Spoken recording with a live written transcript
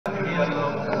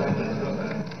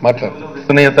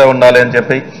సునీయత ఉండాలి అని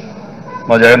చెప్పి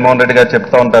మా జగన్మోహన్ రెడ్డి గారు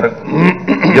చెప్తా ఉంటారు.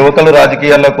 యువకులు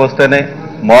రాజకీయాల్లోకి వస్తేనే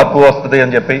మార్పు వస్తుంది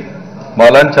అని చెప్పి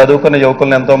మాలాంటి చదువుకున్న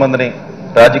యువకులను ఎంతో మందిని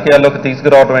రాజకీయాల్లోకి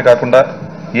తీసుకురావడమే కాకుండా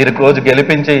ఈ రోజు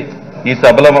గెలిపించి ఈ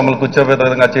సభలో మమ్మల్ని కూర్చోబే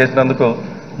విధంగా చేసినందుకు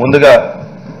ముందుగా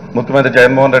ముఖ్యమంత్రి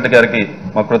జగన్మోహన్ రెడ్డి గారికి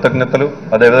మా కృతజ్ఞతలు.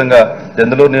 అదేవిధంగా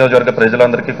జందులూరు నియోజకవర్గ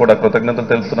ప్రజలందరికీ కూడా కృతజ్ఞతలు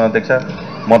తెలుస్తున్నాం అధ్యక్ష.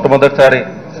 మొట్టమొదటిసారి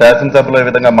శాసనసభలో ఈ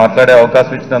విధంగా మాట్లాడే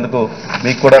అవకాశం ఇచ్చినందుకు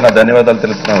మీకు కూడా నా ధన్యవాదాలు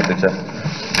తెలుస్తున్నాం అధ్యక్ష.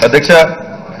 అధ్యక్ష,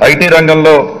 ఐటీ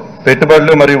రంగంలో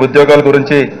పెట్టుబడులు మరియు ఉద్యోగాల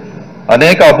గురించి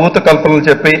అనేక అభూత కల్పనలు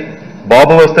చెప్పి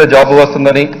బాబు వస్తే జాబు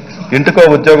వస్తుందని, ఇంటికో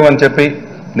ఉద్యోగం అని చెప్పి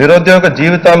నిరుద్యోగ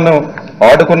జీవితాలను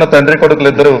ఆడుకున్న తండ్రి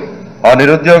కొడుకులిద్దరూ ఆ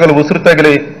నిరుద్యోగులు ఉసురు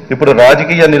తగిలి ఇప్పుడు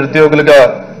రాజకీయ నిరుద్యోగులుగా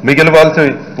మిగిలివాల్సి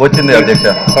వచ్చింది అధ్యక్ష.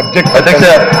 అధ్యక్ష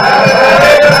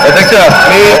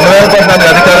 2014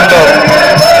 అధికారంలో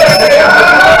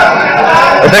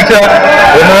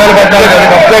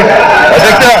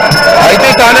అధ్యక్ష ఐటీ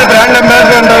తానే బ్రాండ్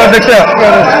అంబాసిడర్ అంటారు అధ్యక్ష.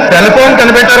 సెల్ ఫోన్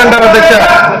కనిపెట్టారంటారు అధ్యక్ష.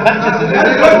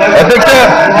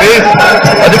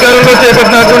 అధికారంలో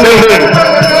చేపట్టినటువంటి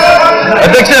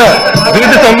అధ్యక్ష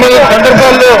వీటి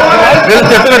సందర్భాల్లో వీళ్ళు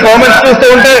చెప్పిన కామెంట్స్ చూస్తూ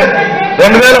ఉంటే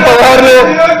 2016లో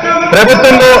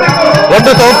ప్రభుత్వంలో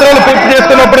 2 సంవత్సరాలు పూర్తి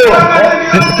చేసుకున్నప్పుడు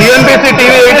CNBC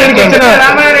TV 18కి ఇచ్చిన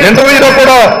ఇంటర్వ్యూలో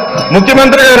కూడా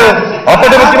ముఖ్యమంత్రి గారు,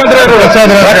 అప్పటి ముఖ్యమంత్రి గారు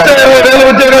 1,20,000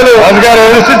 ఉద్యోగాలు అధికారులు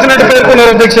సృష్టించినట్టు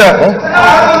పేర్కొన్నారు అధ్యక్ష.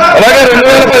 అలాగే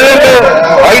 2015లో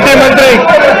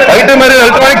ఐటీ మరియు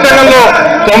ఎలక్ట్రానిక్స్ రంగంలో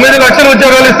 9 లక్షల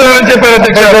ఉద్యోగాలు ఇస్తున్నారని చెప్పారు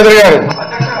అధ్యక్ష.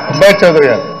 అబ్బాయి చౌదరి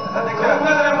గారు,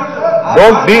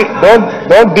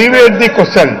 don't deviate the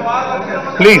question,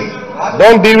 please.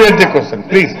 Don't deviate the question,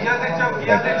 please.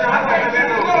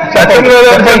 పశ్చిమ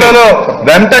గోదావరి జిల్లాలో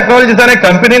వెమ్ టెక్నాలజీస్ అనే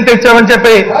కంపెనీని తెచ్చామని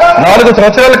చెప్పి 4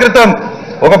 సంవత్సరాల క్రితం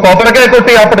ఒక కొబ్బరికాయ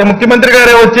కొట్టి అప్పటి ముఖ్యమంత్రి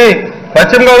గారే వచ్చి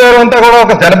పశ్చిమ గోదావరి అంతా కూడా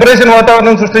ఒక సెలబ్రేషన్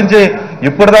వాతావరణం సృష్టించి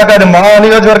ఇప్పటిదాకా అది మా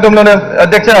నియోజకవర్గంలోనే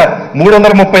అధ్యక్ష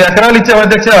 330 ఎకరాలు ఇచ్చాము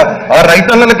అధ్యక్ష. ఆ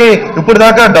రైతన్నలకి ఇప్పుడు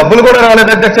దాకా డబ్బులు కూడా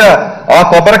రాలేదు అధ్యక్ష. ఆ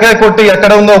కొబ్బరికాయ కొట్టి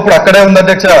ఎక్కడ ఉందో ఇప్పుడు అక్కడే ఉంది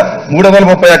అధ్యక్ష.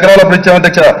 330 ఎకరాలు అప్పుడు ఇచ్చాము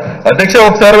అధ్యక్ష. అధ్యక్ష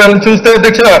ఒకసారి వాళ్ళని చూస్తే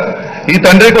అధ్యక్ష ఈ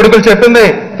తండ్రి కొడుకులు చెప్పింది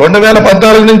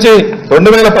 2014 నుంచి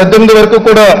 2018 వరకు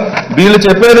కూడా వీళ్ళు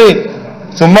చెప్పేది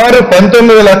సుమారు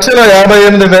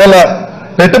 19,58,000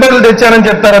 పెట్టుబడులు తెచ్చానని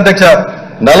చెప్తారు అధ్యక్ష.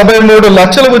 43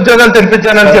 లక్షల ఉద్యోగాలు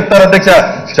తెప్పించానని చెప్తారు అధ్యక్ష.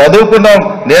 చదువుకున్నాం,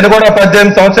 నేను కూడా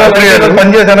 18 సంవత్సరాలు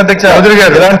పనిచేశాను అధ్యక్ష.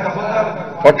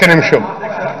 ఒక్క నిమిషం,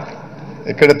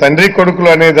 ఇక్కడ తండ్రి కొడుకులు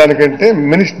అనే దానికంటే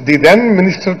the then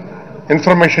minister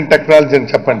information technology అని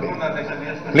చెప్పండి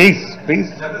ప్లీజ్ ప్లీజ్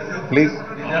ప్లీజ్.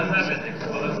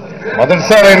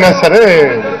 మొదటిసారి అయినా సరే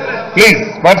ప్లీజ్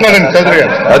మాట్లాడండి చౌదరి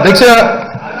గారు.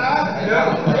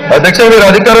 అధ్యక్ష మీరు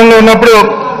అధికారంలో ఉన్నప్పుడు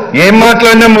ఏం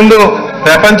మాట్లాడినా ముందు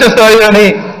ప్రపంచ స్థాయి అని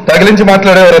తగిలించి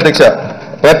మాట్లాడేవారు అధ్యక్ష.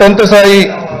 ప్రపంచ స్థాయి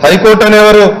హైకోర్టు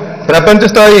అనేవారు, ప్రపంచ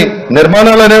స్థాయి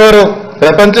నిర్మాణాలు అనేవారు,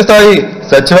 ప్రపంచ స్థాయి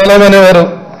సచివాలయం అనేవారు.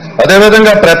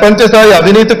 అదేవిధంగా ప్రపంచ స్థాయి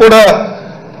అవినీతి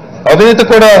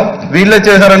కూడా వీళ్ళే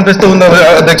చేశారనిపిస్తూ ఉంది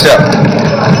అధ్యక్ష.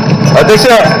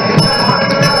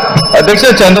 అధ్యక్ష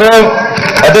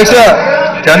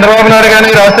చంద్రబాబు నాయుడు కానీ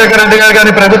రాజశేఖర రెడ్డి గారు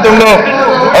కానీ ప్రభుత్వంలో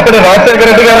అప్పుడు రాజశేఖర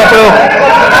రెడ్డి గారు అప్పుడు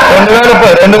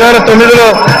 2009లో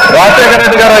రాజశేఖర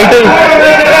రెడ్డి గారు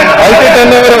ఐటీ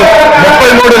టర్నోవర్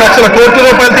 33 లక్షల కోట్ల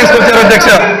రూపాయలు తీసుకొచ్చారు అధ్యక్ష.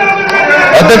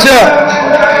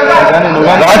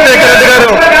 రాజశేఖర రెడ్డి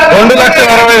గారు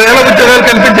 2,60,000 ఉద్యోగాలు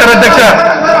కల్పించారు అధ్యక్ష.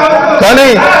 కానీ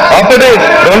అప్పటి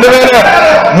 2003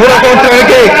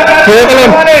 సంవత్సరానికి కేవలం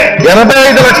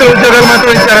 85 లక్షల ఉద్యోగాలు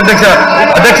మాత్రం ఇచ్చారు అధ్యక్ష.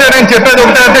 నేను చెప్పేది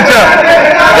ఒకటే అధ్యక్ష,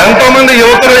 ఎంతో మంది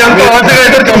యువకులు ఎంతో ఆశగా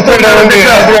అయితే చూస్తున్నారు అధ్యక్ష.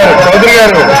 చౌదరి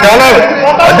గారు చాలా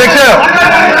అధ్యక్ష,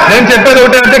 నేను చెప్పేది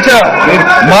ఒకటే అధ్యక్ష,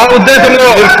 మా ఉద్దేశంలో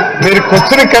మీరు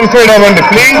క్వశ్చన్ కన్ఫర్మ్ అవ్వండి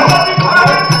ప్లీజ్.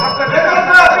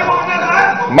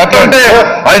 అంటే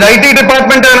ఆయన ఐటీ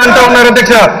డిపార్ట్మెంట్ అని అంటూ ఉన్నారు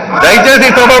అధ్యక్ష. దయచేసి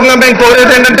ఈ సభలో మేము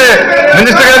కోరేది ఏంటంటే,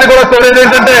 మినిస్టర్ గారిని కూడా కోరేది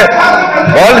ఏంటంటే,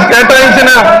 వాళ్ళు కేటాయించిన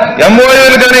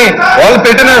MOUలు కానీ వాళ్ళు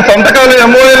పెట్టిన సంతకాలు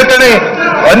MOUలు కానీ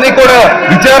అన్ని కూడా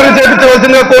విచారణ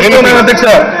చేయించవలసిందిగా కోరుతున్నాను అధ్యక్ష.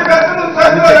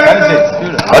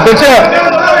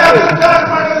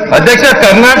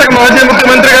 కర్ణాటక మాజీ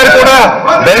ముఖ్యమంత్రి గారు కూడా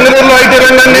బెంగళూరులో ఐటీ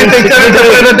రంగాన్ని తెచ్చారని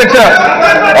చెప్పలేదు అధ్యక్ష.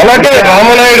 అలాగే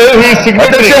రామనాయుడు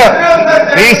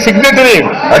ఈ సిగ్నేటరీ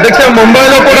అధ్యక్ష.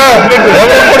 ముంబైలో కూడా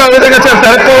ఎవరు కూడా ఆ విధంగా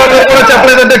శరత్ పవార్ గారు కూడా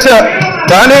చెప్పలేదు అధ్యక్ష.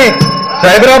 కానీ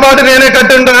సైబరాబాద్ నేనే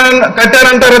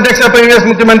కట్టారంటారు అధ్యక్ష ప్రీవియస్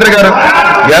ముఖ్యమంత్రి గారు.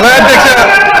 ఎలా అధ్యక్ష?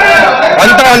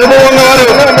 అంత అనుభవం ఉన్నవారు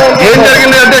ఏం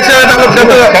జరిగింది అధ్యక్ష?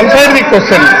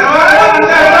 క్వశ్చన్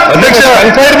అధ్యక్ష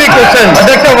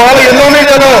అధ్యక్ష వాళ్ళ ఎన్నో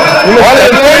మీడియాలో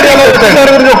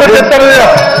గురించి ఒకటి చెప్తారు.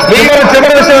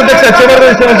 చివరి విషయం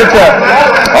అధ్యక్ష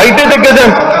ఐటీ దిగ్గజం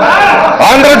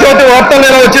ఆంధ్రజ్యోతి వార్తలు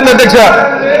ఎలా వచ్చింది అధ్యక్ష.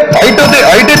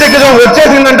 ఐటీ దిగ్గజం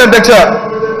వచ్చేసిందంటే అధ్యక్ష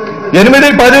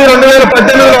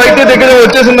 8/10/2018 ఐటీ దిగ్గజం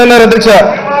వచ్చేసిందన్నారు అధ్యక్ష.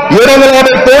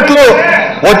 750 కోట్లు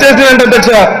వచ్చేసిందంటే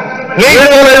అధ్యక్ష.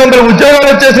 7,500 ఉద్యోగాలు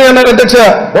వచ్చేసి అన్నారు అధ్యక్ష.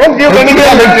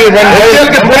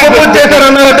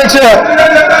 చేశారన్నారు అధ్యక్ష.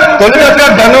 తొలిగా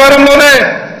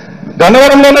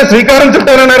గన్నవరంలోనే శ్రీకారం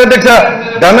చుట్టారన్నారు అధ్యక్ష.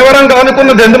 గన్నవరం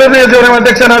కానుకున్న దెందులూరు నియోజకవర్గం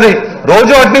అధ్యక్ష నాది.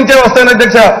 రోజు అట్నుంచే వస్తాను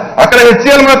అధ్యక్ష. అక్కడ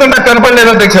హెచ్సిఎల్ మాత్రం నాకు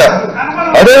కనపడలేదు అధ్యక్ష.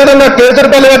 అదేవిధంగా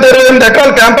కేసరపల్లి వద్ద 28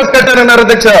 ఎకరాలు క్యాంపస్ కట్టారన్నారు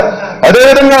అధ్యక్ష.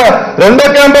 అదేవిధంగా రెండో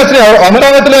క్యాంపస్ ని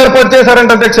అమరావతిలో ఏర్పాటు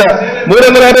చేశారంట అధ్యక్ష.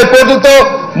 350 కోట్లతో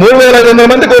 3,500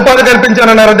 మందికి ఉపాధి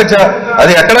కల్పించారన్నారు అధ్యక్ష.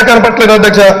 అది ఎక్కడా కనపట్లేదు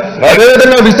అధ్యక్ష.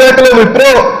 అదేవిధంగా విశాఖలో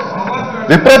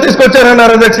విప్రో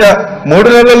తీసుకొచ్చారన్నారు అధ్యక్ష. 3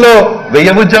 నెలల్లో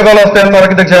 1000 ఉద్యోగాలు వస్తాయన్నారు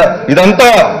అధ్యక్ష. ఇదంతా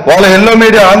వాళ్ళ ఎల్లో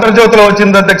మీడియా ఆంధ్రజ్యోతిలో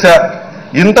వచ్చింది అధ్యక్ష.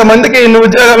 ఇంతమందికి ఇన్ని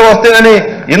ఉద్యోగాలు వస్తాయని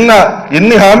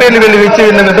ఇన్ని హామీలు వీళ్ళు ఇచ్చి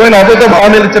ఇన్ని విధమైన అద్భుతం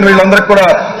హామీలు ఇచ్చిన వీళ్ళందరికీ కూడా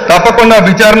తప్పకుండా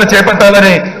విచారణ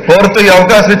చేపట్టాలని కోరుతూ ఈ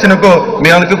అవకాశం ఇచ్చినందుకు మీ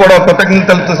అందరికీ కూడా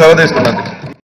కృతజ్ఞతలతో సెలవు తీసుకున్నాను.